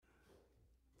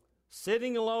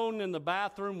Sitting alone in the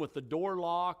bathroom with the door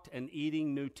locked and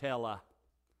eating Nutella.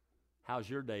 How's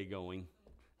your day going?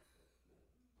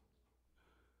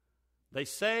 They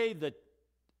say that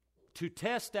to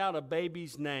test out a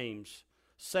baby's names,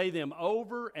 say them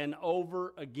over and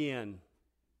over again.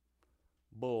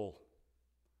 Bull.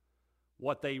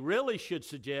 What they really should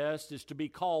suggest is to be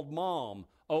called mom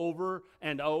over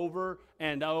and over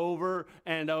and over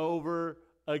and over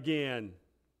again.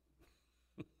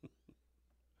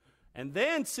 And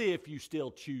then see if you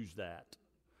still choose that.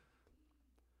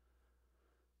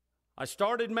 I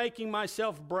started making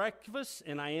myself breakfast,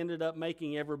 and I ended up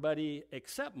making everybody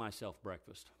except myself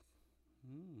breakfast.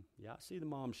 Yeah, I see the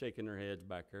mom shaking their heads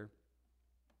back there.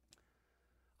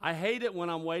 I hate it when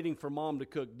I'm waiting for mom to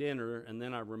cook dinner, and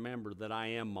then I remember that I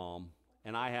am mom,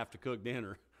 and I have to cook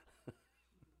dinner.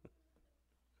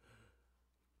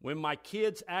 When my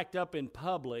kids act up in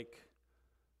public,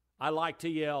 I like to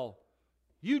yell,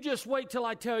 "You just wait till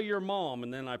I tell your mom,"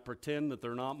 and then I pretend that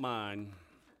they're not mine.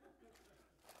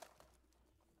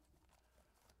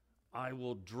 I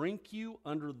will drink you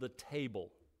under the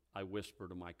table, I whisper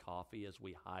to my coffee as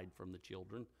we hide from the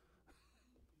children.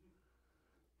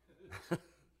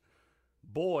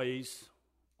 Boys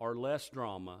are less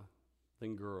drama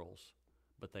than girls,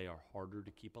 but they are harder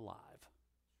to keep alive.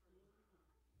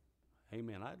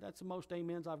 Amen. That's the most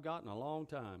amens I've got in a long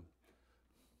time.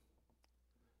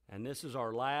 And this is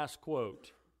our last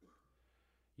quote.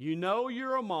 You know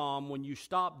you're a mom when you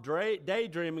stop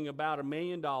daydreaming about $1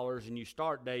 million and you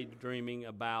start daydreaming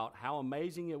about how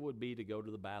amazing it would be to go to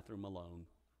the bathroom alone.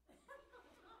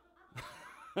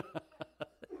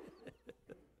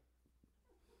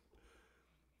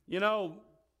 You know,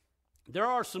 there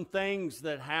are some things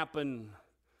that happen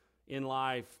in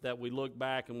life that we look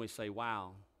back and we say,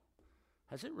 wow,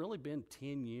 has it really been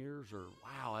 10 years? Or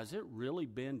wow, has it really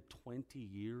been 20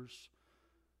 years?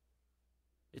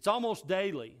 It's almost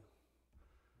daily.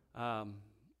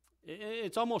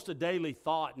 It's almost a daily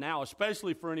thought now,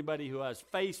 especially for anybody who has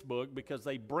Facebook, because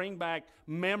they bring back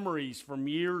memories from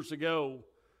years ago.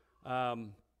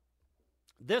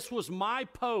 This was my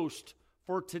post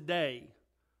for today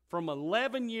from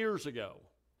 11 years ago.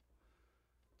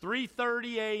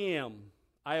 3:30 a.m.,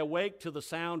 I awake to the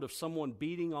sound of someone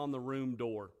beating on the room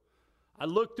door. I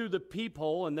looked through the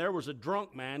peephole, and there was a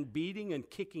drunk man beating and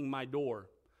kicking my door.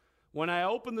 When I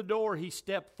opened the door, he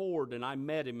stepped forward, and I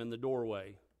met him in the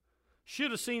doorway.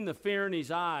 Should have seen the fear in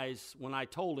his eyes when I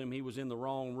told him he was in the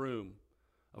wrong room.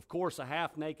 Of course, a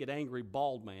half-naked, angry,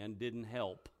 bald man didn't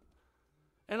help.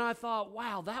 And I thought,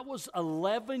 wow, that was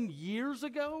 11 years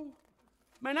ago?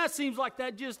 Man, that seems like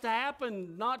that just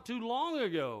happened not too long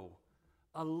ago.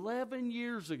 11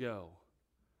 years ago.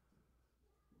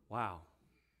 Wow.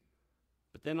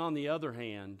 But then on the other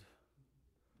hand,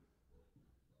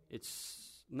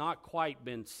 it's not quite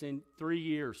been 3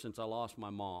 years since I lost my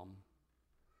mom.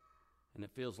 And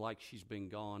it feels like she's been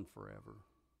gone forever.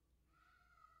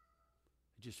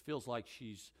 It just feels like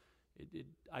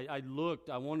I looked,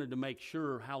 I wanted to make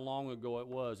sure how long ago it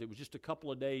was. It was just a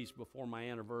couple of days before my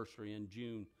anniversary in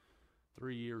June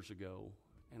 3 years ago.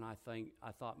 And I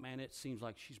thought, man, it seems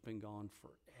like she's been gone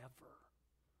forever.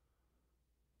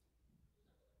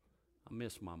 I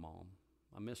miss my mom.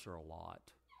 I miss her a lot.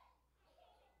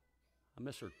 I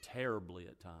miss her terribly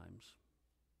at times.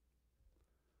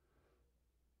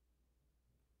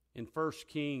 In 1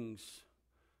 Kings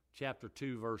chapter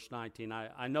 2, verse 19,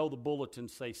 I know the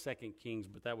bulletins say 2 Kings,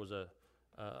 but that was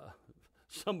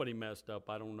somebody messed up.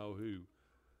 I don't know who.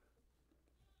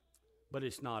 But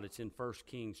it's not. It's in 1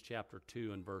 Kings chapter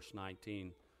 2 and verse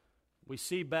 19. We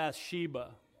see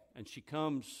Bathsheba, and she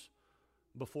comes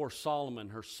before Solomon,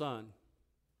 her son,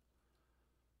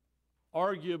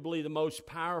 arguably the most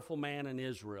powerful man in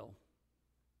Israel.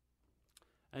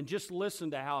 And just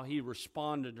listen to how he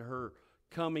responded to her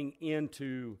coming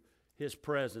into his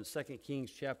presence. 2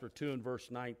 Kings chapter 2 and verse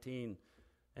 19.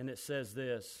 And it says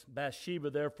this, Bathsheba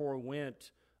therefore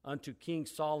went unto King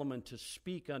Solomon to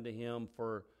speak unto him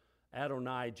for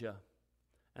Adonijah.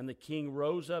 And the king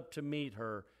rose up to meet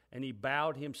her, and he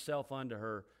bowed himself unto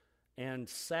her, and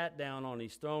sat down on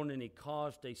his throne, and he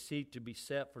caused a seat to be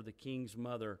set for the king's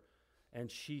mother, and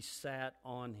she sat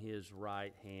on his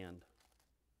right hand.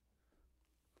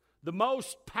 The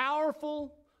most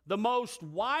powerful, the most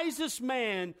wisest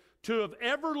man to have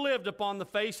ever lived upon the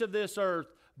face of this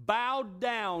earth bowed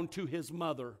down to his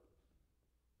mother.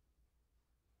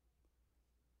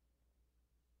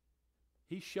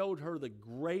 He showed her the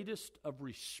greatest of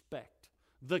respect.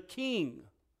 The king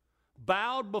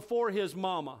bowed before his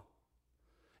mama.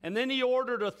 And then he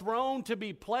ordered a throne to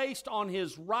be placed on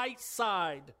his right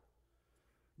side.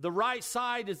 The right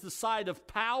side is the side of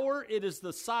power. It is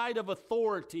the side of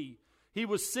authority. He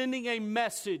was sending a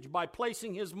message by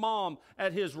placing his mom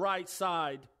at his right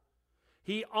side.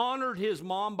 He honored his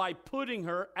mom by putting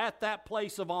her at that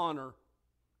place of honor.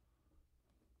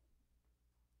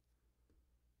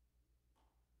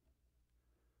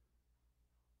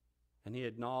 And he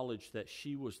acknowledged that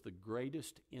she was the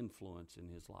greatest influence in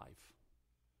his life.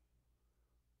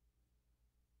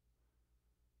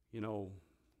 You know,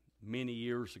 many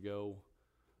years ago,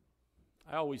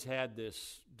 I always had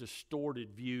this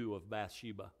distorted view of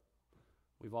Bathsheba.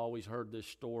 We've always heard this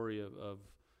story of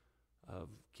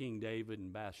King David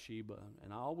and Bathsheba,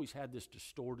 and I always had this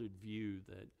distorted view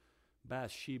that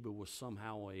Bathsheba was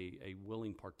somehow a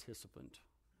willing participant.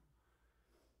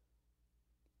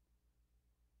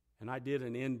 And I did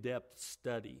an in-depth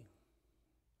study.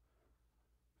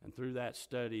 And through that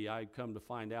study, I come to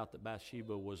find out that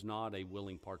Bathsheba was not a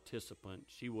willing participant.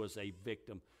 She was a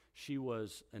victim. She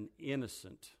was an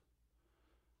innocent.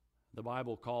 The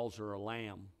Bible calls her a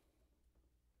lamb.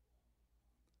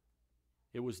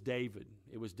 It was David.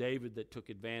 It was David that took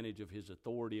advantage of his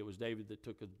authority. It was David that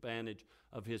took advantage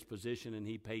of his position, and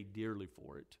he paid dearly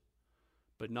for it.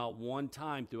 But not one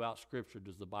time throughout Scripture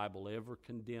does the Bible ever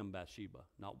condemn Bathsheba.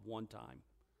 Not one time.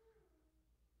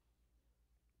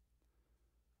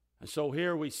 And so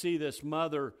here we see this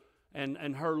mother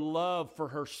and her love for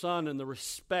her son and the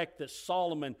respect that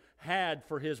Solomon had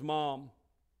for his mom.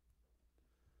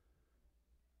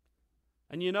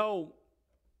 And you know,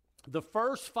 the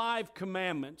first 5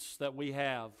 commandments that we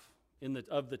have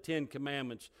of the 10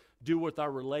 commandments do with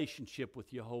our relationship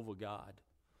with Jehovah God.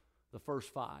 The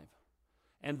first 5.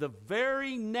 And the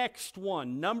very next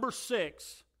one, number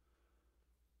 6,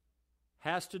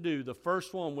 has to do, the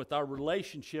first one, with our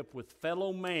relationship with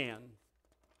fellow man,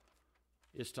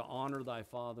 is to honor thy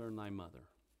father and thy mother.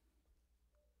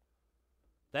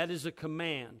 That is a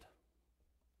command.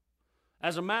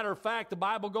 As a matter of fact, the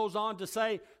Bible goes on to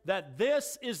say that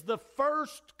this is the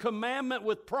first commandment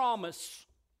with promise,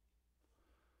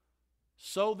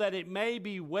 so that it may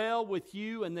be well with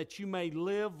you and that you may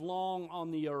live long on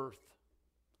the earth.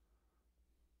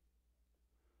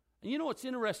 And you know what's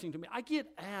interesting to me? I get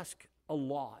asked a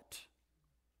lot,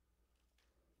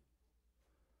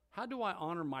 how do I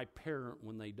honor my parent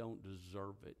when they don't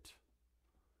deserve it?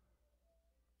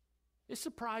 It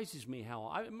surprises me how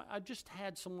I just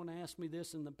had someone ask me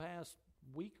this in the past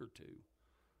week or two.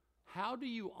 How do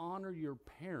you honor your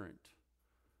parent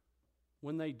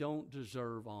when they don't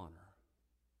deserve honor?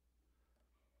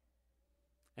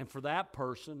 And for that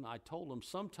person, I told them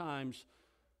sometimes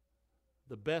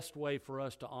the best way for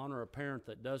us to honor a parent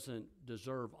that doesn't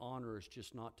deserve honor is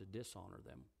just not to dishonor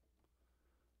them,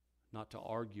 not to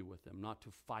argue with them, not to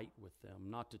fight with them,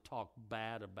 not to talk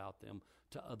bad about them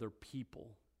to other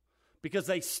people. Because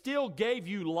they still gave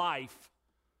you life.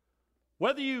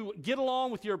 Whether you get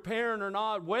along with your parent or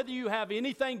not, whether you have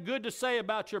anything good to say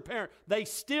about your parent, they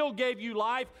still gave you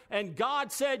life, and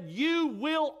God said you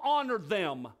will honor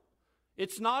them.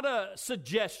 It's not a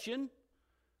suggestion.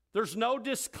 There's no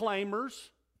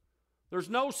disclaimers. There's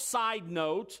no side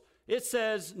notes. It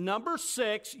says, number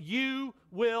 6, you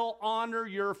will honor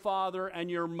your father and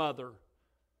your mother.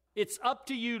 It's up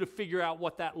to you to figure out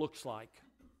what that looks like.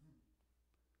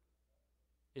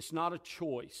 It's not a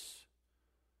choice.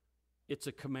 It's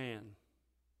a command.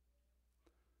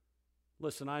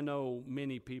 Listen, I know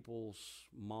many people's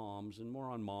moms, and more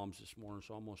on moms this morning,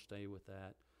 so I'm going to stay with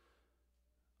that,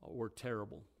 were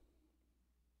terrible.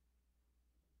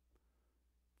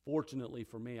 Fortunately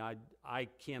for me, I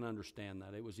can't understand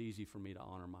that. It was easy for me to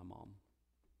honor my mom.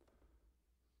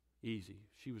 Easy.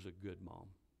 She was a good mom.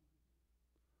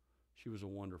 She was a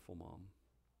wonderful mom.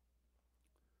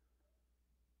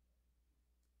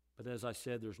 But as I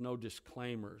said, there's no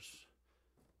disclaimers.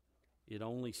 It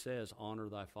only says, honor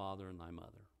thy father and thy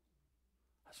mother.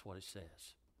 That's what it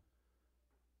says.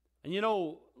 And you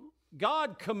know,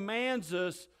 God commands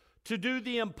us to do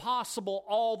the impossible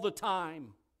all the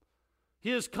time.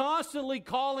 He is constantly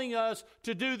calling us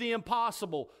to do the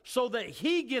impossible so that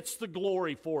He gets the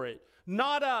glory for it,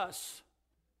 not us.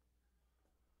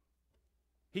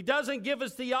 He doesn't give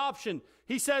us the option.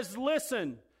 He says,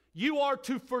 listen, you are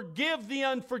to forgive the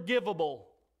unforgivable.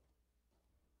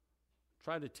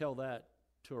 Try to tell that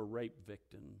to a rape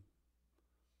victim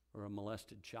or a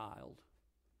molested child.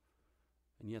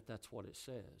 And yet that's what it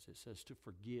says. It says to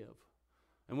forgive.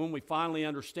 And when we finally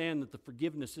understand that the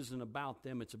forgiveness isn't about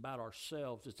them, it's about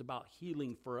ourselves, it's about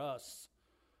healing for us.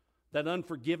 That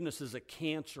unforgiveness is a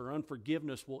cancer.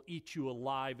 Unforgiveness will eat you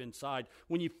alive inside.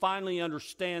 When you finally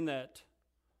understand that,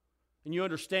 and you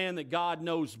understand that God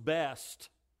knows best,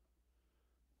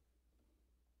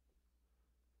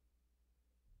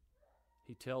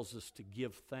 He tells us to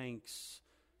give thanks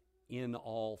in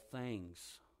all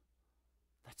things.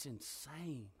 That's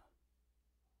insane.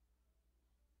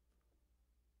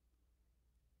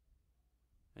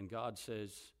 And God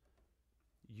says,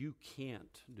 you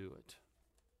can't do it,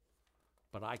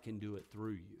 but I can do it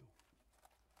through you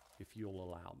if you'll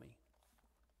allow me.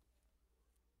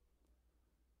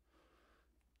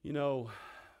 You know,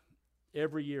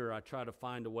 every year I try to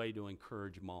find a way to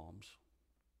encourage moms.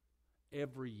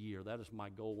 Every year, that is my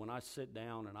goal. When I sit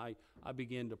down and I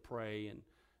begin to pray,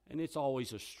 and it's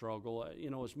always a struggle. You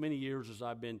know, as many years as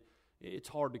I've been, it's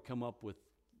hard to come up with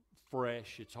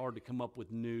fresh. It's hard to come up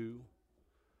with new.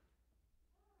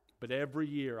 But every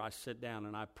year I sit down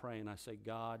and I pray and I say,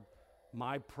 God,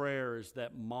 my prayer is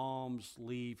that moms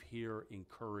leave here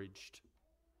encouraged.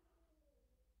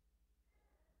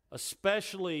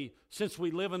 Especially since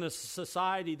we live in a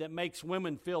society that makes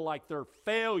women feel like they're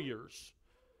failures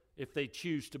if they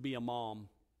choose to be a mom.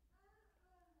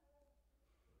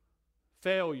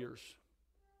 Failures.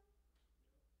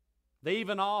 They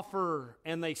even offer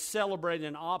and they celebrate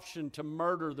an option to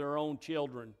murder their own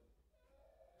children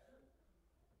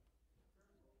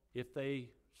if they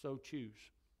so choose.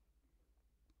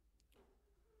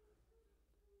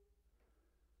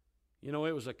 You know,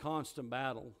 it was a constant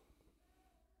battle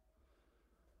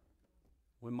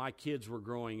when my kids were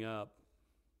growing up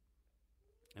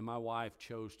and my wife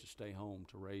chose to stay home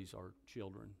to raise our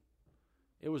children.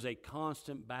 It was a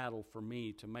constant battle for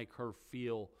me to make her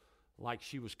feel like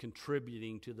she was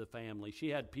contributing to the family. She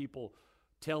had people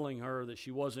telling her that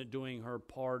she wasn't doing her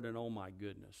part, and oh my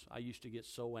goodness, I used to get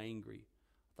so angry.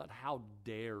 I thought, how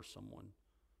dare someone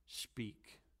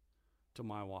speak to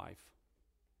my wife?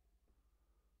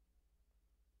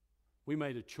 We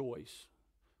made a choice.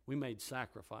 We made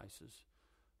sacrifices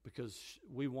because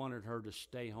we wanted her to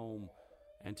stay home.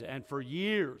 And for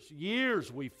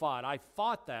years we fought. I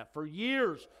fought that. For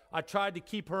years I tried to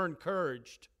keep her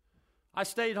encouraged. I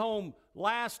stayed home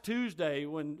last Tuesday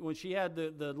when she had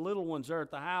the little ones there at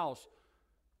the house.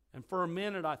 And for a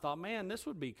minute I thought, man, this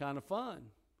would be kind of fun.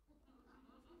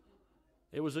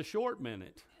 It was a short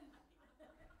minute.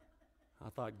 I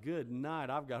thought, good night,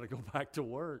 I've got to go back to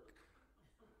work.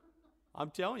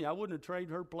 I'm telling you, I wouldn't have traded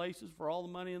her places for all the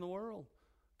money in the world.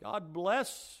 God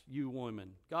bless you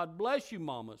women. God bless you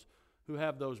mamas who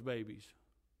have those babies.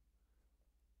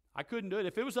 I couldn't do it.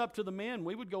 If it was up to the men,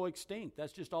 we would go extinct.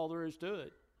 That's just all there is to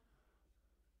it.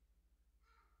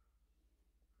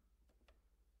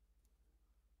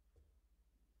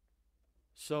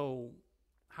 So,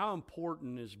 how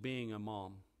important is being a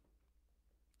mom?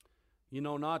 You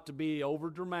know, not to be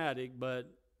over dramatic, but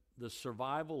the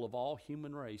survival of all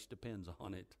human race depends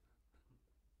on it.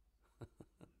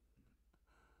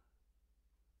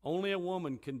 Only a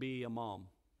woman can be a mom.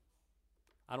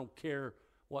 I don't care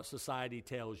what society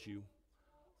tells you.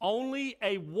 Only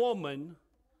a woman,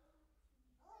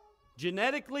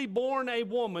 genetically born a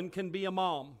woman, can be a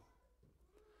mom.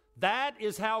 That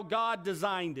is how God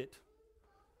designed it.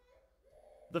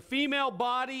 The female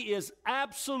body is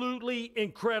absolutely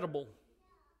incredible.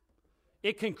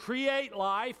 It can create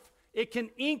life. It can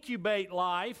incubate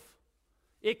life.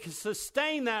 It can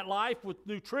sustain that life with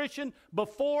nutrition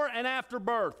before and after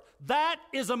birth. That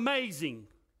is amazing.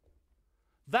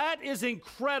 That is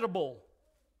incredible.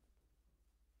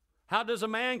 How does a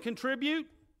man contribute?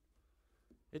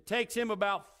 It takes him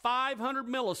about 500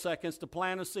 milliseconds to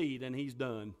plant a seed, and he's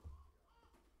done.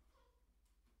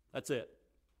 That's it.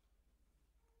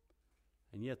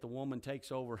 And yet the woman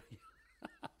takes over.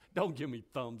 Don't give me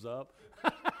thumbs up.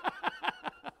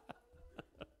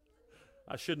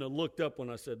 I shouldn't have looked up when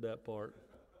I said that part.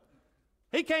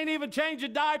 He can't even change a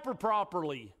diaper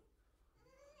properly.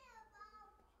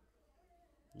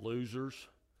 Losers.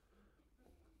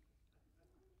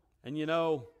 And you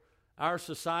know, our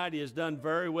society has done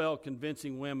very well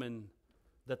convincing women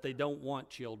that they don't want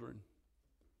children.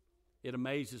 It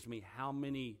amazes me how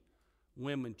many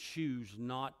women choose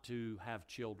not to have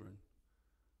children.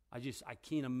 I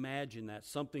can't imagine that.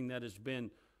 Something that has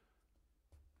been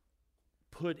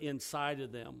put inside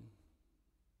of them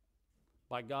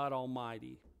by God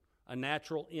Almighty. A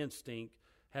natural instinct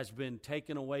has been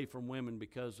taken away from women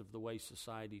because of the way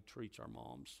society treats our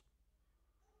moms.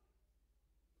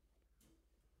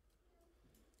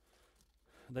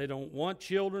 They don't want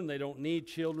children. They don't need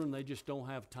children. They just don't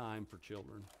have time for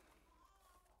children.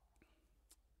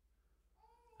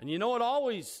 And you know, it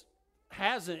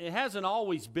hasn't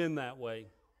always been that way.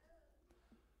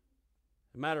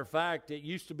 As a matter of fact, it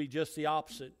used to be just the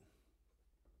opposite.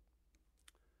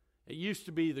 It used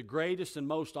to be the greatest and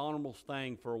most honorable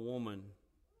thing for a woman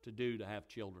to do to have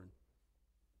children.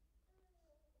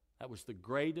 That was the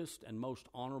greatest and most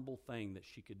honorable thing that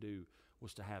she could do,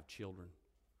 was to have children.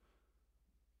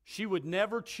 She would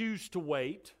never choose to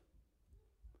wait.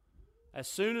 As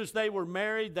soon as they were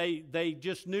married, they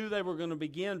just knew they were going to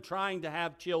begin trying to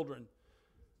have children.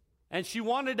 And she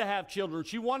wanted to have children.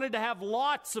 She wanted to have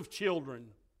lots of children.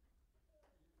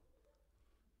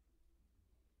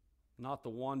 Not the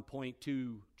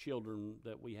 1.2 children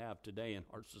that we have today in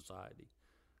our society.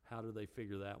 How do they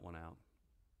figure that one out?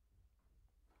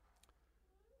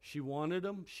 She wanted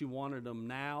them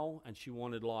now, and she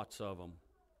wanted lots of them.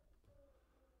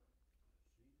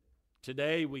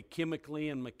 Today, we chemically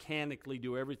and mechanically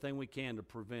do everything we can to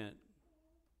prevent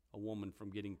a woman from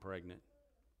getting pregnant.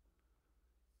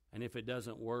 And if it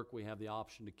doesn't work, we have the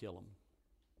option to kill them.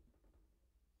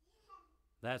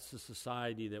 That's the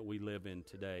society that we live in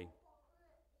today.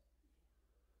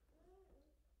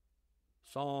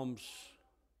 Psalms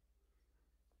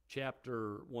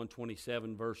chapter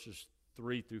 127, verses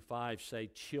 3 through 5 say,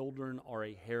 children are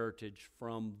a heritage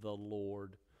from the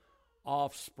Lord.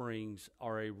 Offsprings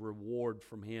are a reward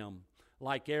from Him.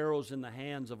 Like arrows in the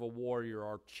hands of a warrior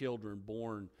are children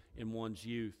born in one's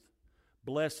youth.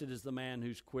 Blessed is the man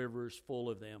whose quiver is full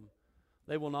of them.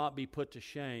 They will not be put to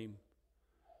shame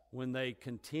when they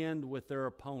contend with their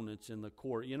opponents in the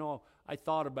court. You know, I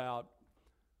thought about,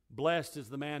 blessed is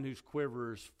the man whose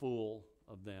quiver is full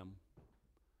of them.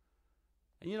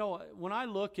 And you know, when I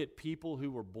look at people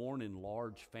who were born in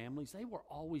large families, they were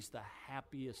always the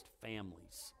happiest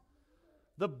families.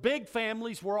 The big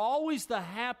families were always the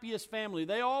happiest family.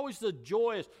 They always the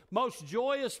joyous, most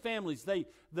joyous families.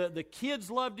 The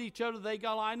kids loved each other.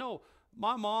 I know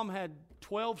my mom had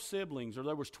 12 siblings, or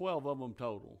there was 12 of them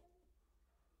total.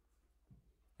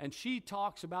 And she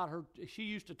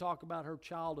used to talk about her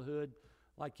childhood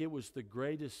like it was the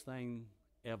greatest thing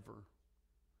ever.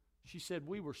 She said,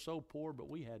 we were so poor, but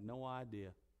we had no idea.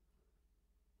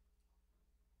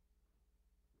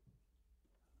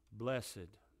 Blessed.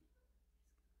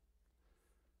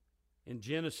 In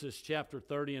Genesis chapter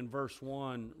 30 and verse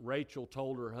 1, Rachel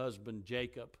told her husband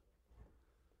Jacob,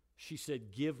 she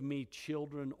said, give me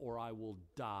children or I will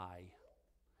die.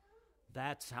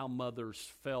 That's how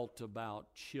mothers felt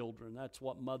about children. That's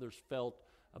what mothers felt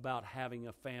about having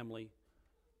a family.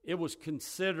 It was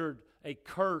considered a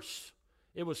curse.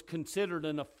 It was considered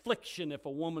an affliction if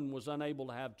a woman was unable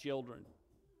to have children.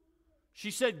 She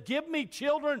said, give me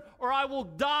children or I will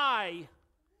die.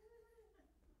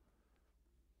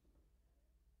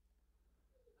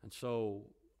 And so,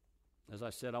 as I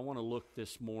said, I want to look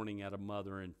this morning at a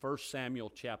mother in 1 Samuel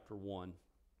chapter 1,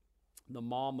 the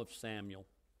mom of Samuel.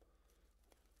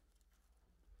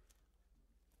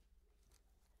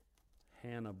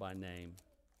 Hannah by name.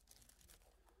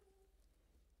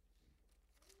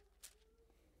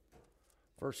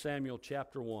 First Samuel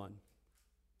chapter 1.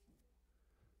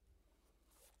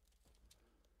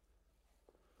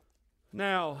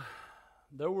 Now,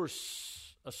 there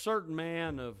was a certain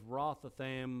man of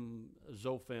Rothatham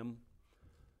Zophim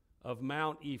of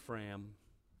Mount Ephraim,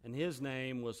 and his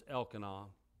name was Elkanah,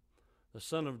 the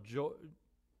son of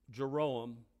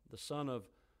Jeroam, the son of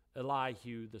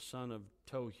Elihu, the son of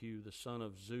Tohu, the son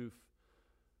of Zuph,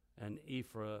 and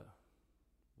Ephrathite.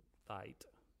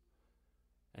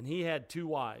 And he had 2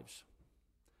 wives.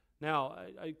 Now,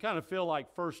 I kind of feel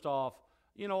like, first off,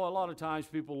 you know, a lot of times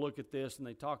people look at this and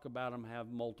they talk about them have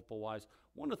multiple wives.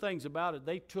 One of the things about it,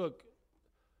 they took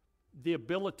the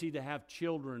ability to have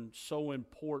children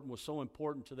was so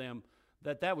important to them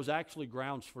that was actually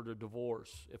grounds for the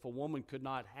divorce. If a woman could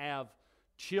not have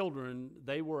children,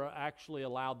 they were actually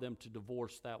allowed them to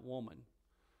divorce that woman.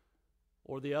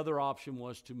 Or the other option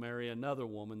was to marry another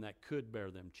woman that could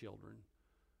bear them children.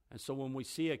 And so when we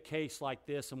see a case like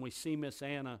this, and we see Miss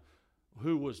Anna,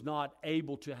 who was not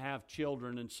able to have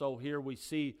children, and so here we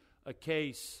see a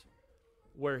case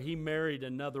where he married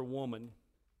another woman.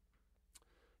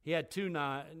 He had 2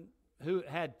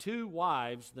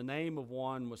 wives. The name of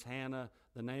one was Hannah.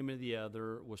 The name of the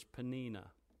other was Peninnah.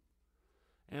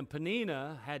 And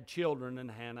Peninnah had children,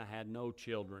 and Hannah had no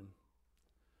children.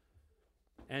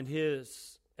 And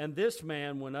this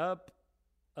man went up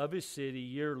of his city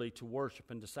yearly to worship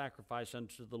and to sacrifice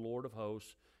unto the Lord of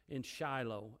hosts in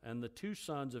Shiloh. And the 2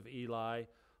 sons of Eli,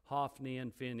 Hophni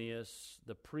and Phinehas,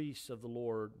 the priests of the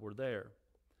Lord, were there.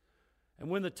 And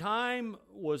when the time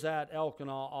was at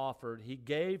Elkanah offered, he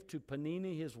gave to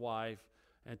Peninnah his wife,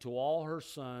 and to all her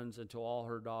sons and to all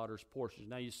her daughters portions.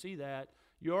 Now you see that.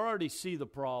 You already see the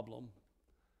problem.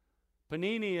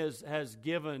 Peninnah has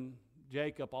given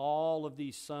Jacob all of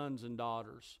these sons and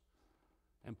daughters.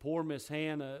 And poor Miss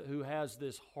Hannah, who has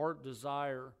this heart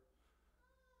desire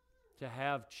to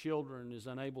have children, is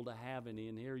unable to have any.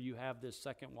 And here you have this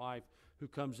second wife who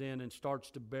comes in and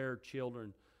starts to bear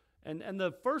children. And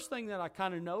the first thing that I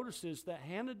kind of notice is that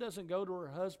Hannah doesn't go to her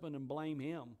husband and blame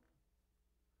him.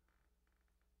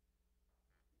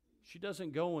 She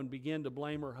doesn't go and begin to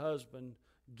blame her husband.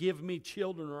 Give me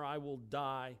children or I will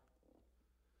die.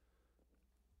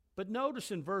 But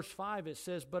notice in verse 5 it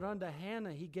says, but unto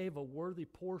Hannah he gave a worthy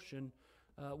portion,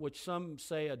 which some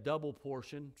say a double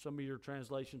portion. Some of your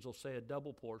translations will say a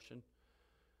double portion.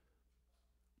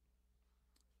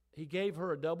 He gave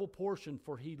her a double portion,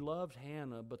 for he loved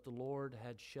Hannah, but the Lord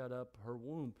had shut up her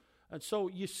womb. And so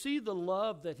you see the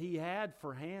love that he had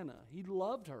for Hannah. He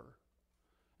loved her.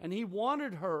 And he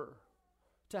wanted her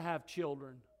to have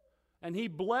children. And he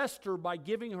blessed her by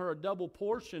giving her a double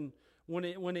portion when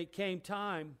it came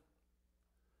time.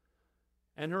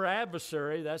 And her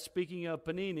adversary, that's speaking of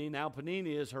Peninnah. Now Peninnah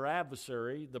is her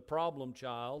adversary, the problem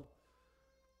child,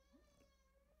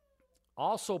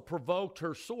 also provoked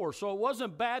her sore. So it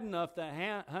wasn't bad enough that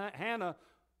Hannah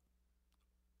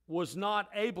was not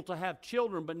able to have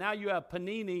children, but now you have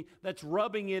Peninnah that's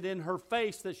rubbing it in her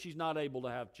face that she's not able to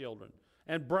have children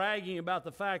and bragging about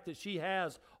the fact that she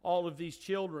has all of these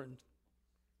children.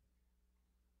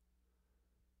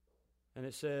 And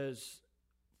it says,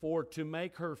 for to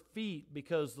make her feet,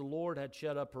 because the Lord had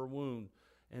shut up her womb.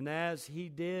 And as he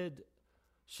did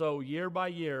so year by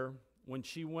year, when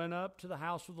she went up to the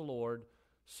house of the Lord,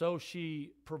 so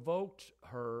she provoked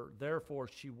her, therefore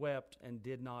she wept and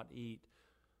did not eat.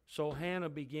 So Hannah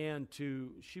began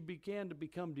to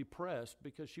become depressed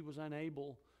because she was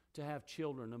unable to have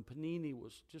children, and Peninnah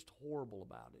was just horrible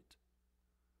about it.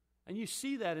 And you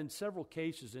see that in several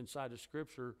cases inside of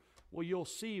Scripture. Well, you'll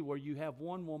see where you have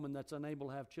one woman that's unable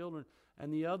to have children,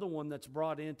 and the other one that's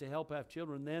brought in to help have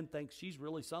children then thinks she's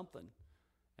really something,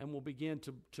 and will begin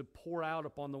to pour out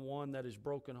upon the one that is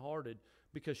brokenhearted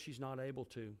because she's not able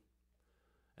to.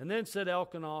 And then said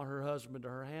Elkanah, her husband, to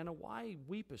her, Hannah, why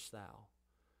weepest thou?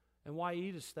 And why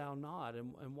eatest thou not?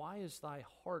 And why is thy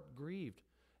heart grieved?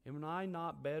 Am I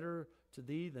not better to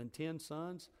thee than 10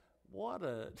 sons? What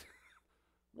a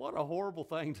horrible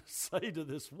thing to say to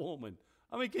this woman.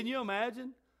 I mean, can you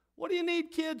imagine? What do you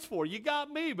need kids for? You got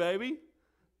me, baby.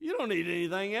 You don't need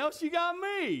anything else. You got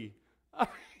me. I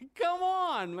mean, come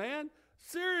on, man.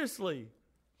 Seriously.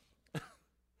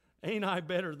 Ain't I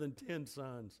better than 10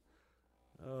 sons?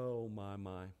 Oh,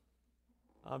 my.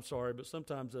 I'm sorry, but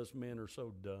sometimes us men are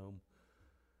so dumb.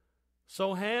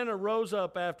 So Hannah rose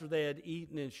up after they had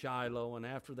eaten in Shiloh and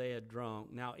after they had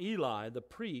drunk. Now Eli, the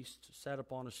priest, sat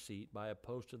upon a seat by a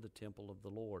post of the temple of the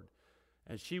Lord.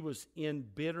 And she was in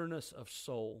bitterness of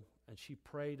soul, and she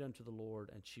prayed unto the Lord,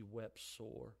 and she wept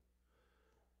sore.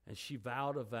 And she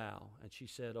vowed a vow, and she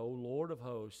said, O Lord of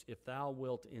hosts, if thou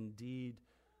wilt indeed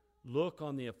look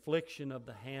on the affliction of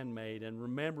the handmaid, and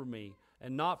remember me,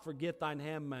 and not forget thine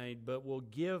handmaid, but will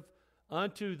give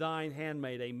unto thine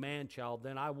handmaid a man-child,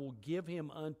 then I will give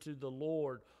him unto the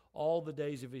Lord all the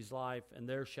days of his life, and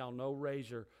there shall no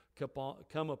razor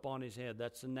come upon his head.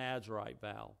 That's the Nazirite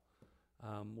vow.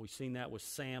 We've seen that with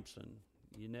Samson.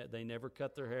 They never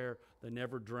cut their hair. They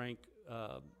never drank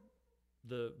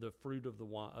the fruit of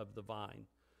the vine.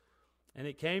 And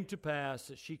it came to pass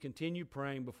that she continued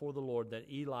praying before the Lord,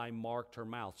 that Eli marked her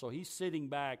mouth. So he's sitting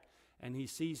back, and he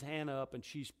sees Hannah up, and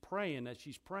she's praying. As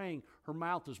she's praying, her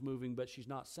mouth is moving, but she's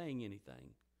not saying anything.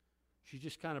 She's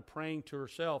just kind of praying to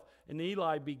herself. And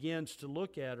Eli begins to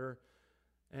look at her,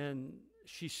 and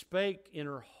she spake in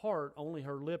her heart, only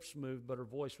her lips moved, but her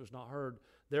voice was not heard.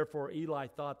 Therefore Eli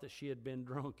thought that she had been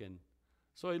drunken.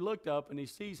 So he looked up, and he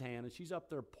sees Hannah. She's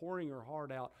up there pouring her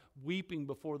heart out, weeping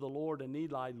before the Lord. And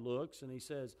Eli looks, and he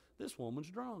says, this woman's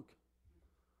drunk.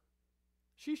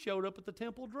 She showed up at the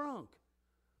temple drunk.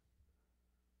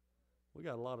 We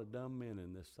got a lot of dumb men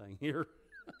in this thing here.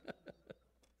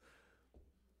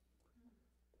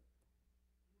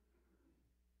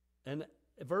 And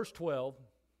verse 12,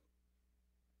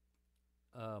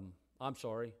 I'm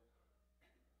sorry.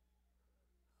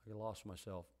 I lost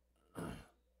myself.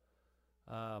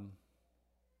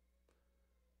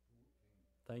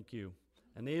 Thank you.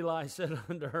 And Eli said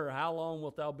unto her, how long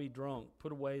wilt thou be drunk?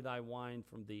 Put away thy wine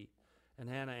from thee. And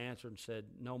Hannah answered and said,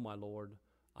 no, my Lord.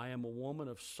 I am a woman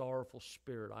of sorrowful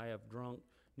spirit. I have drunk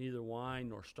neither wine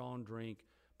nor strong drink,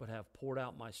 but have poured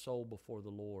out my soul before the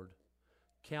Lord.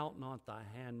 Count not thy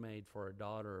handmaid for a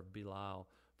daughter of Belial,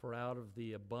 for out of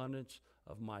the abundance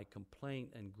of my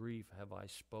complaint and grief have I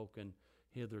spoken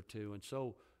hitherto. And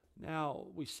so now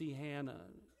we see Hannah,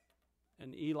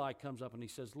 and Eli comes up and he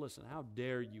says, listen, how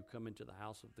dare you come into the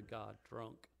house of the God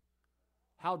drunk?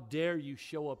 How dare you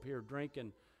show up here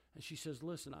drinking? And she says,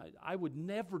 listen, I would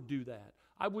never do that.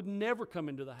 I would never come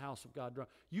into the house of God drunk.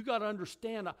 You got to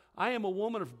understand, I am a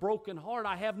woman of broken heart.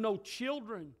 I have no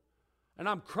children. And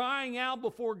I'm crying out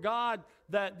before God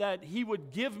that He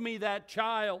would give me that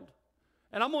child.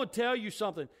 And I'm going to tell you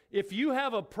something. If you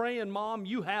have a praying mom,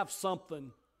 you have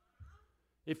something.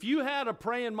 If you had a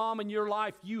praying mom in your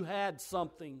life, you had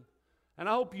something. And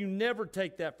I hope you never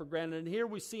take that for granted. And here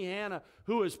we see Hannah,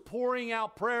 who is pouring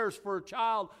out prayers for a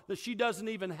child that she doesn't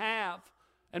even have,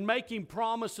 and making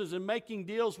promises and making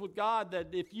deals with God that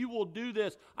if you will do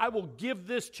this, I will give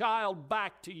this child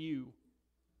back to you.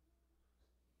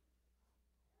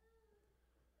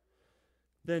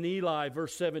 Then Eli,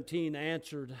 verse 17,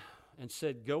 answered and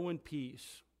said, go in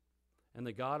peace, and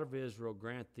the God of Israel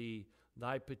grant thee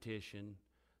thy petition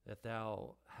that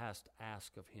thou hast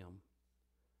asked of him.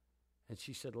 And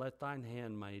she said, let thine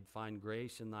handmaid find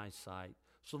grace in thy sight.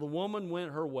 So the woman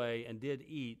went her way and did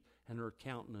eat, and her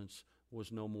countenance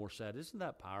was no more sad. Isn't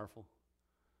that powerful?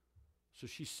 So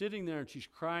she's sitting there and she's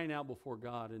crying out before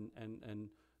God, and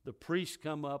the priest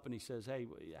come up and he says, hey,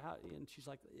 and she's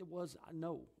like,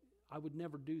 no, I would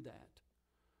never do that.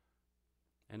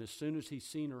 And as soon as he's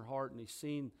seen her heart and he's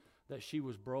seen that she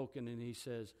was broken, and he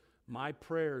says, my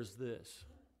prayer is this.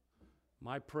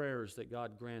 My prayer is that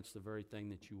God grants the very thing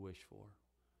that you wish for.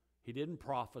 He didn't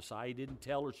prophesy. He didn't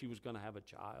tell her she was going to have a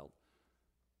child.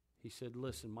 He said,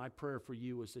 listen, my prayer for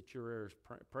you is that your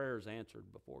prayer is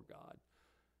answered before God.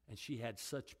 And she had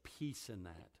such peace in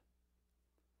that.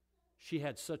 She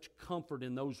had such comfort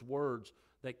in those words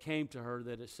that came to her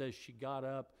that it says she got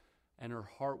up and her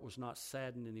heart was not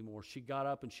saddened anymore. She got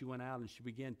up and she went out and she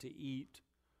began to eat.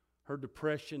 Her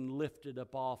depression lifted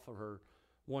up off of her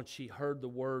once she heard the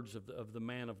words of the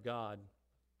man of God.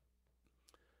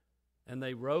 And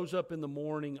they rose up in the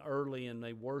morning early, and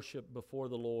they worshiped before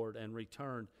the Lord, and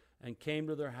returned and came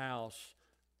to their house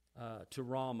to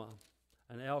Ramah.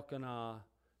 And Elkanah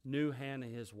knew Hannah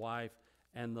his wife,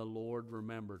 and the Lord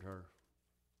remembered her.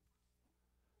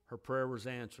 Her prayer was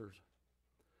answered.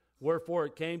 Wherefore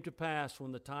it came to pass,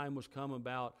 when the time was come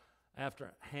about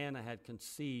after Hannah had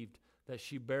conceived, that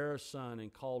she bare a son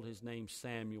and called his name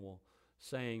Samuel,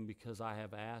 saying, because I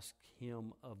have asked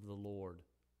him of the Lord.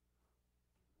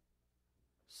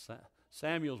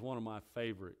 Samuel's one of my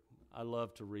favorite. I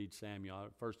love to read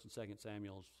Samuel. 1 and 2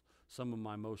 Samuel is some of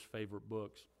my most favorite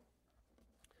books.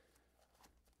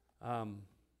 And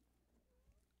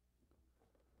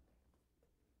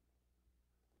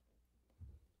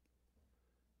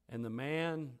the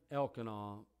man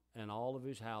Elkanah and all of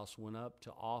his house went up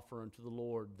to offer unto the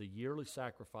Lord the yearly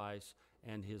sacrifice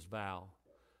and his vow.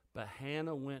 But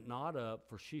Hannah went not up,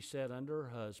 for she said unto her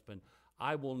husband,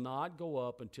 I will not go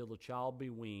up until the child be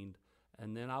weaned,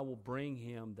 and then I will bring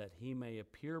him that he may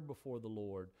appear before the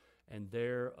Lord, and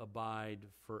there abide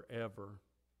forever.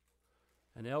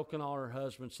 And Elkanah her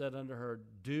husband said unto her,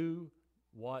 do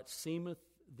what seemeth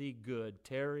thee good,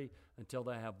 tarry until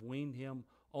thou have weaned him.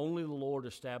 Only the Lord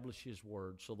established his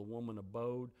word. So the woman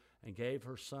abode and gave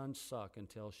her son suck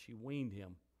until she weaned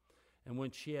him. And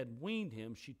when she had weaned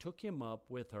him, she took him up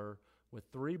with her with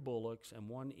 3 bullocks and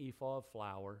 1 ephah of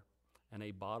flour and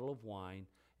a bottle of wine,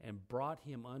 and brought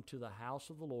him unto the house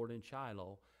of the Lord in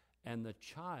Shiloh, and the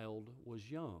child was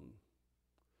young.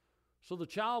 So the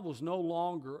child was no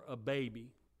longer a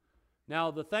baby.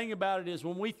 Now, the thing about it is,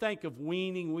 when we think of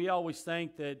weaning, we always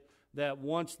think that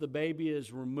once the baby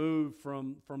is removed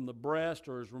from the breast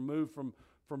or is removed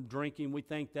from drinking, we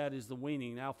think that is the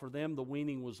weaning. Now, for them, the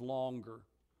weaning was longer.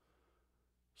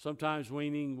 Sometimes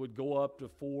weaning would go up to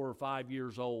 4 or 5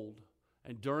 years old.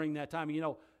 And during that time,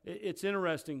 it's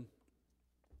interesting.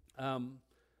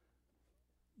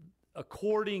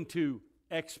 According to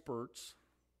experts,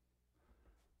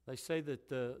 they say that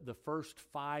the first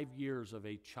 5 years of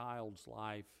a child's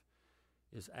life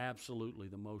is absolutely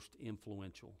the most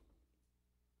influential.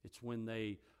 It's when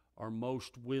they are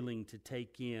most willing to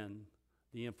take in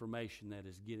the information that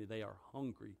is given. They are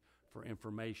hungry for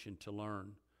information to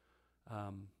learn.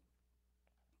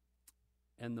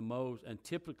 And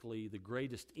typically the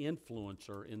greatest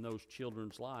influencer in those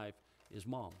children's life is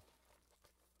mom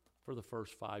for the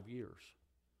first 5 years.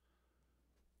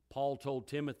 Paul told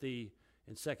Timothy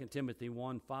in 2 Timothy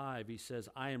 1:5, he says,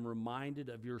 I am reminded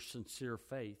of your sincere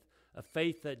faith, a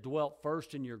faith that dwelt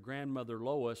first in your grandmother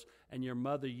Lois and your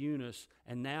mother Eunice,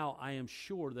 and now I am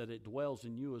sure that it dwells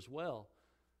in you as well.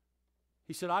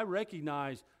 He said, I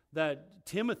recognize that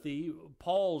Timothy,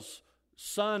 Paul's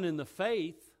son in the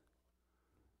faith,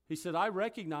 he said, I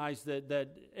recognize that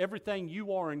everything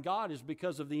you are in God is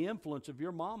because of the influence of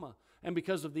your mama and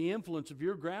because of the influence of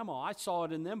your grandma. I saw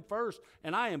it in them first,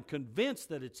 and I am convinced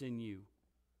that it's in you.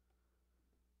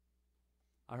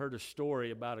 I heard a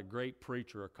story about a great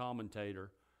preacher, a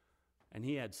commentator, and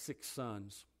he had 6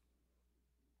 sons.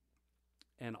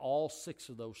 And all 6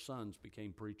 of those sons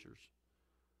became preachers.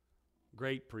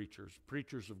 Great preachers,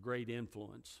 preachers of great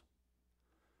influence.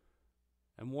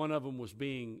 And one of them was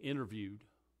being interviewed.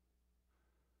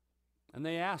 And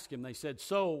they asked him, they said,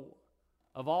 so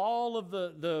of all of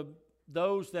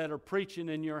those that are preaching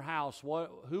in your house,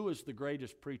 who is the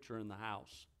greatest preacher in the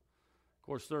house? Of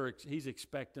course, he's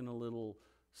expecting a little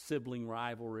sibling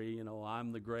rivalry,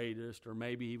 I'm the greatest, or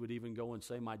maybe he would even go and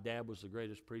say my dad was the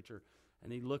greatest preacher.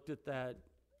 And he looked at that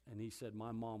and he said,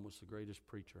 my mom was the greatest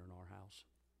preacher in our house.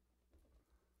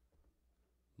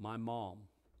 My mom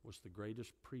was the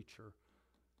greatest preacher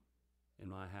in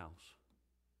my house.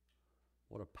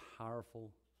 What a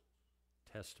powerful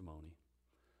testimony.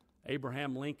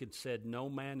 Abraham Lincoln said, no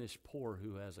man is poor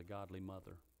who has a godly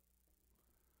mother.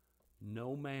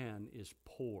 No man is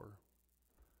poor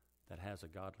that has a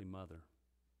godly mother.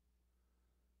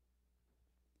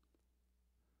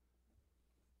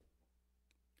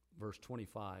 Verse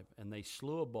 25, and they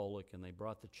slew a bullock, and they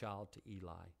brought the child to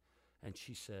Eli. And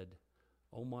she said,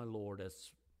 O my Lord,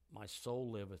 as my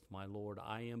soul liveth, my Lord,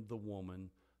 I am the woman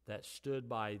that stood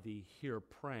by thee here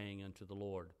praying unto the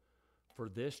Lord. For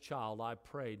this child I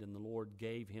prayed, and the Lord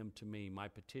gave him to me, my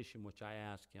petition which I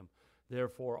asked him.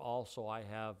 Therefore also I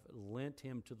have lent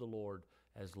him to the Lord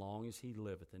as long as he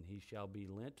liveth, and he shall be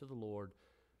lent to the Lord.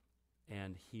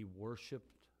 And he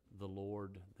worshiped the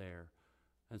Lord there.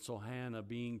 And so Hannah,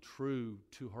 being true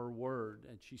to her word,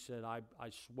 and she said, I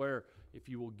swear, if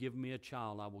you will give me a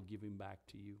child, I will give him back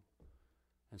to you.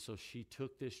 And so she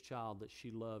took this child that she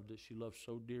loved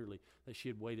so dearly, that she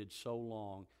had waited so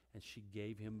long, and she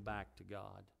gave him back to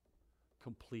God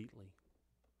completely.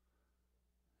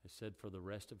 It said for the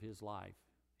rest of his life,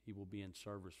 he will be in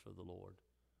service for the Lord.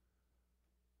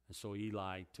 And so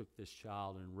Eli took this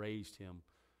child and raised him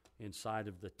inside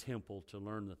of the temple to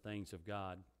learn the things of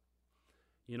God.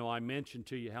 I mentioned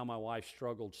to you how my wife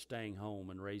struggled staying home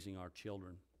and raising our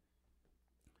children.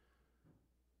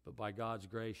 But by God's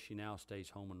grace, she now stays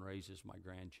home and raises my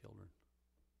grandchildren.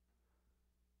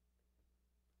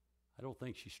 I don't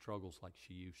think she struggles like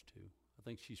she used to. I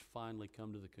think she's finally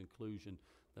come to the conclusion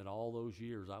that all those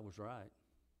years I was right.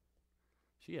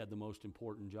 She had the most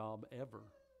important job ever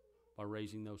by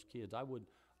raising those kids. I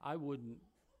wouldn't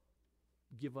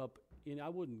give up. I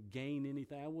wouldn't gain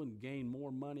anything. I wouldn't gain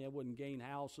more money. I wouldn't gain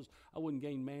houses. I wouldn't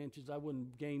gain mansions. I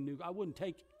wouldn't gain I wouldn't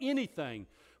take anything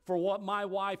for what my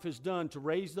wife has done to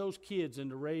raise those kids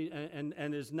and to raise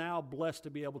and is now blessed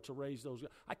to be able to raise those.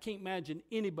 I can't imagine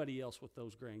anybody else with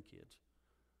those grandkids.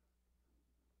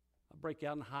 I break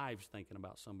out in hives thinking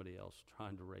about somebody else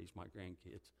trying to raise my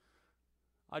grandkids.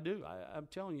 I do. I'm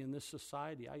telling you, in this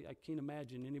society, I can't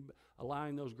imagine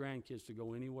allowing those grandkids to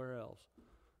go anywhere else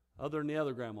other than the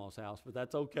other grandma's house, but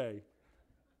that's okay.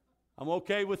 I'm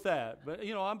okay with that. But,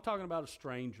 I'm talking about a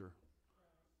stranger.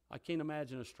 I can't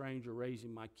imagine a stranger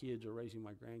raising my kids or raising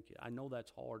my grandkids. I know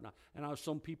that's hard. And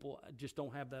some people just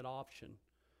don't have that option.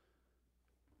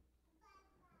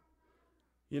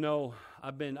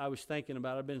 I was thinking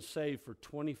about it. I've been saved for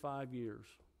 25 years.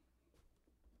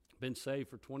 Been saved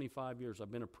for 25 years.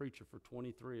 I've been a preacher for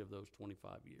 23 of those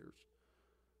 25 years.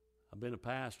 I've been a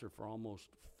pastor for almost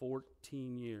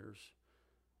 14 years,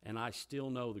 and I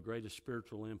still know the greatest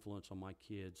spiritual influence on my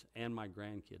kids and my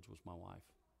grandkids was my wife.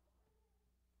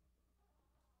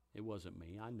 It wasn't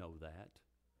me. I know that.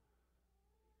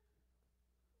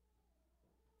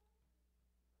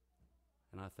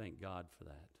 And I thank God for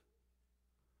that.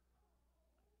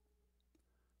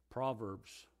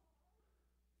 Proverbs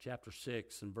chapter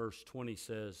 6 and verse 20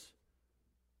 says,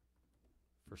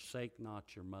 forsake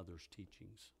not your mother's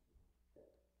teachings.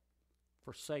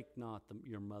 Forsake not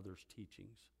your mother's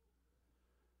teachings.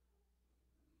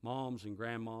 Moms and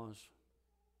grandmas,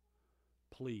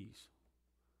 please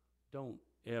don't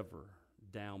ever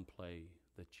downplay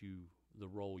the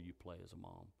role you play as a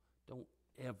mom. Don't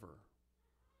ever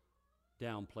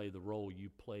downplay the role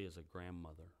you play as a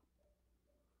grandmother.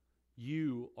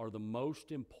 You are the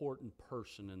most important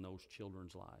person in those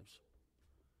children's lives.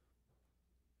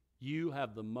 You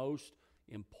have the most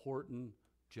important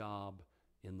job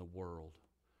in the world.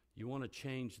 You want to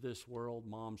change this world?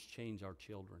 Moms, change our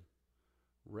children.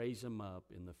 Raise them up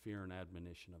in the fear and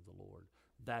admonition of the Lord.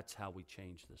 That's how we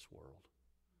change this world.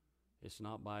 It's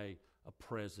not by a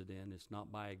president. It's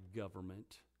not by a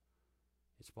government.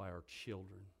 It's by our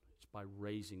children. It's by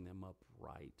raising them up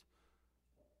right.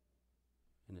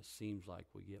 And it seems like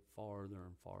we get farther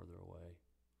and farther away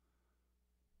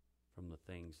from the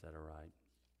things that are right.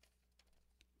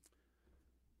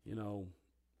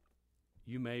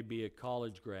 You may be a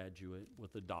college graduate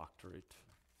with a doctorate.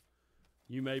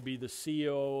 You may be the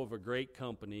CEO of a great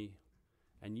company,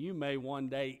 and you may one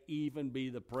day even be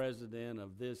the president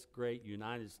of this great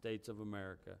United States of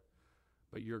America.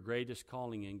 But your greatest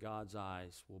calling in God's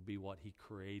eyes will be what He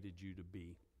created you to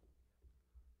be.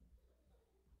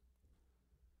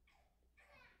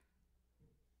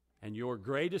 And your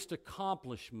greatest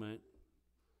accomplishment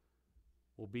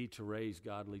will be to raise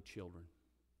godly children.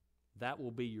 That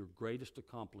will be your greatest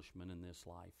accomplishment in this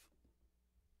life.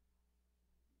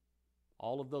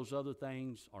 All of those other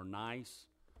things are nice.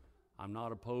 I'm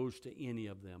not opposed to any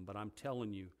of them, but I'm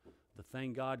telling you, the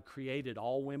thing God created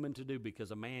all women to do,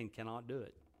 because a man cannot do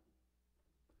it.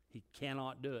 He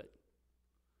cannot do it,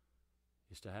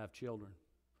 is to have children.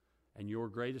 And your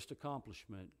greatest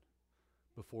accomplishment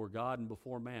before God and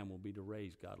before man will be to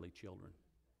raise godly children.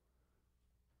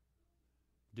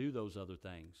 Do those other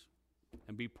things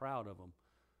and be proud of them,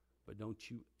 but don't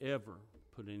you ever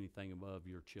put anything above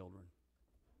your children.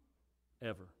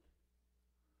 Ever.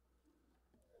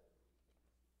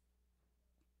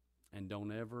 And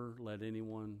don't ever let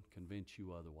anyone convince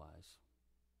you otherwise.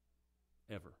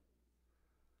 Ever.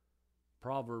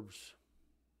 Proverbs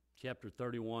chapter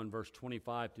 31, verse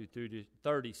 25 through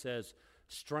 30 says,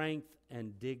 "Strength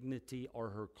and dignity are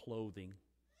her clothing.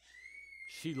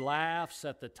 She laughs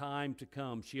at the time to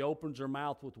come. She opens her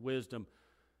mouth with wisdom,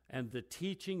 and the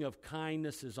teaching of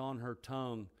kindness is on her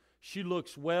tongue. She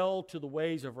looks well to the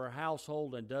ways of her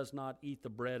household and does not eat the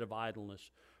bread of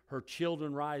idleness. Her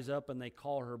children rise up and they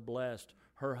call her blessed,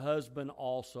 her husband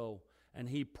also, and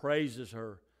he praises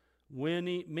her.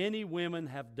 Many women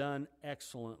have done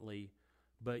excellently,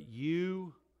 but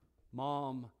you,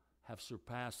 Mom, have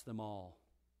surpassed them all."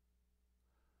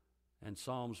 And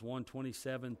Psalms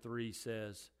 127:3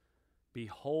 says,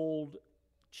 "Behold,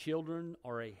 children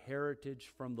are a heritage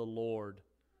from the Lord,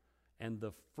 and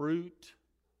the fruit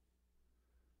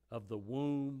of the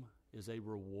womb is a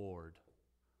reward."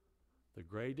 The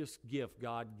greatest gift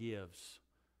God gives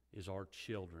is our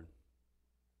children.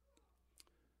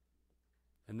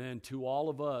 And then to all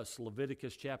of us,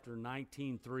 Leviticus chapter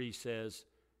 19:3 says,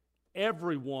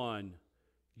 "Everyone,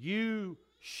 you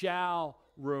shall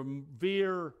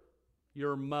revere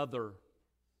your mother."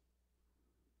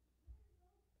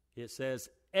 It says,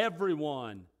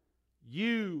 "Everyone,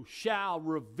 you shall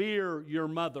revere your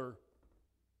mother."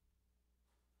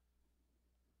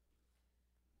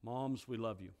 Moms, we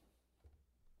love you.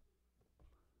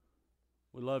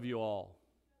 We love you all.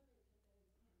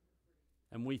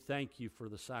 And we thank you for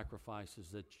the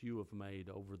sacrifices that you have made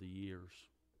over the years,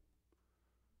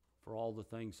 for all the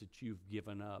things that you've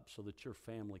given up so that your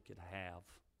family could have.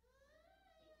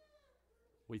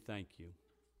 We thank you.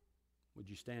 Would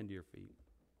you stand to your feet?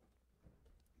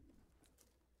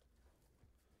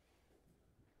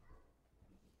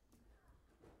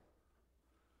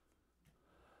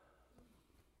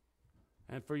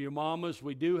 And for your mamas,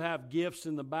 we do have gifts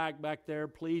in the back there.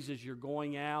 Please, as you're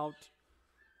going out,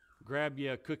 grab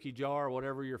you a cookie jar or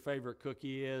whatever your favorite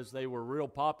cookie is. They were real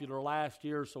popular last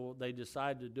year, so they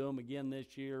decided to do them again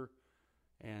this year.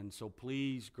 And so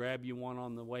please grab you one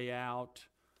on the way out.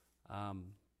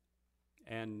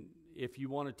 And if you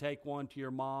want to take one to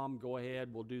your mom, go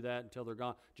ahead. We'll do that until they're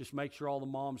gone. Just make sure all the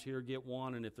moms here get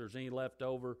one, and if there's any left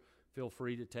over, feel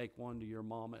free to take one to your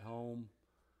mom at home.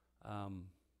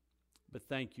 But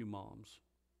thank you, moms.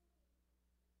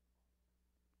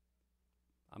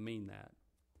 I mean that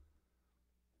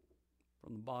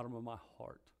from the bottom of my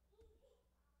heart.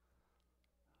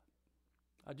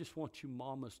 I just want you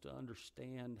mamas to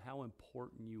understand how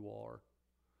important you are.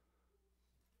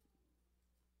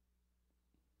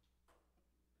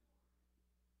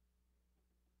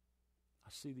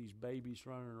 I see these babies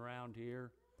running around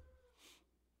here.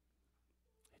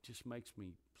 It just makes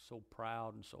me so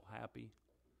proud and so happy.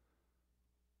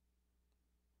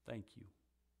 Thank you.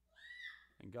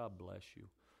 And God bless you.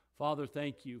 Father,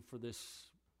 thank you for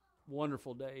this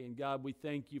wonderful day. And God, we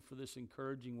thank you for this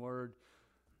encouraging word.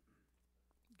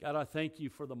 God, I thank you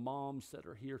for the moms that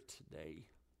are here today.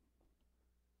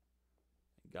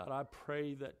 God, I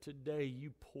pray that today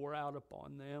you pour out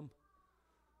upon them.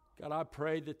 God, I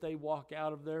pray that they walk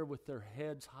out of there with their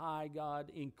heads high,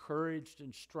 God, encouraged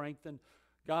and strengthened.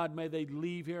 God, may they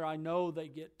leave here. I know they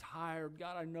get tired.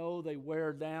 God, I know they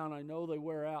wear down. I know they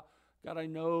wear out. God, I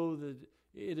know that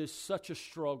it is such a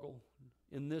struggle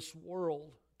in this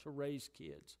world to raise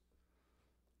kids.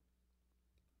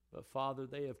 But Father,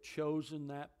 they have chosen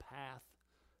that path.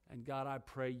 And God, I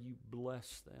pray you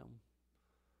bless them.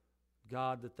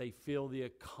 God, that they feel the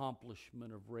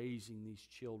accomplishment of raising these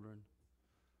children.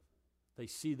 They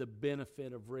see the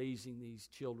benefit of raising these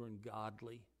children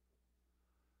godly.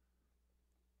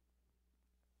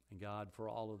 And God, for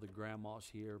all of the grandmas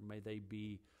here, may they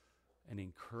be an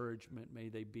encouragement. May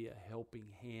they be a helping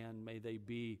hand. May they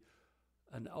be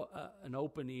an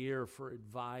open ear for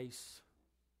advice.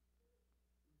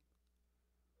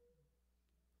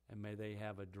 And may they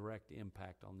have a direct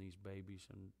impact on these babies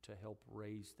and to help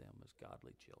raise them as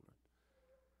godly children.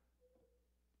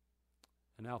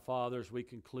 And now, Father, as we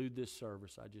conclude this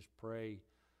service, I just pray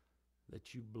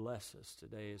that you bless us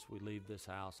today as we leave this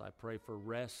house. I pray for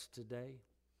rest today.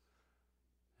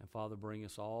 And Father, bring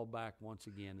us all back once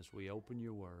again as we open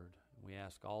your word. We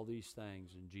ask all these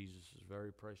things in Jesus'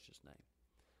 very precious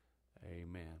name.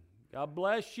 Amen. God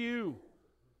bless you.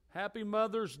 Happy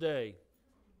Mother's Day.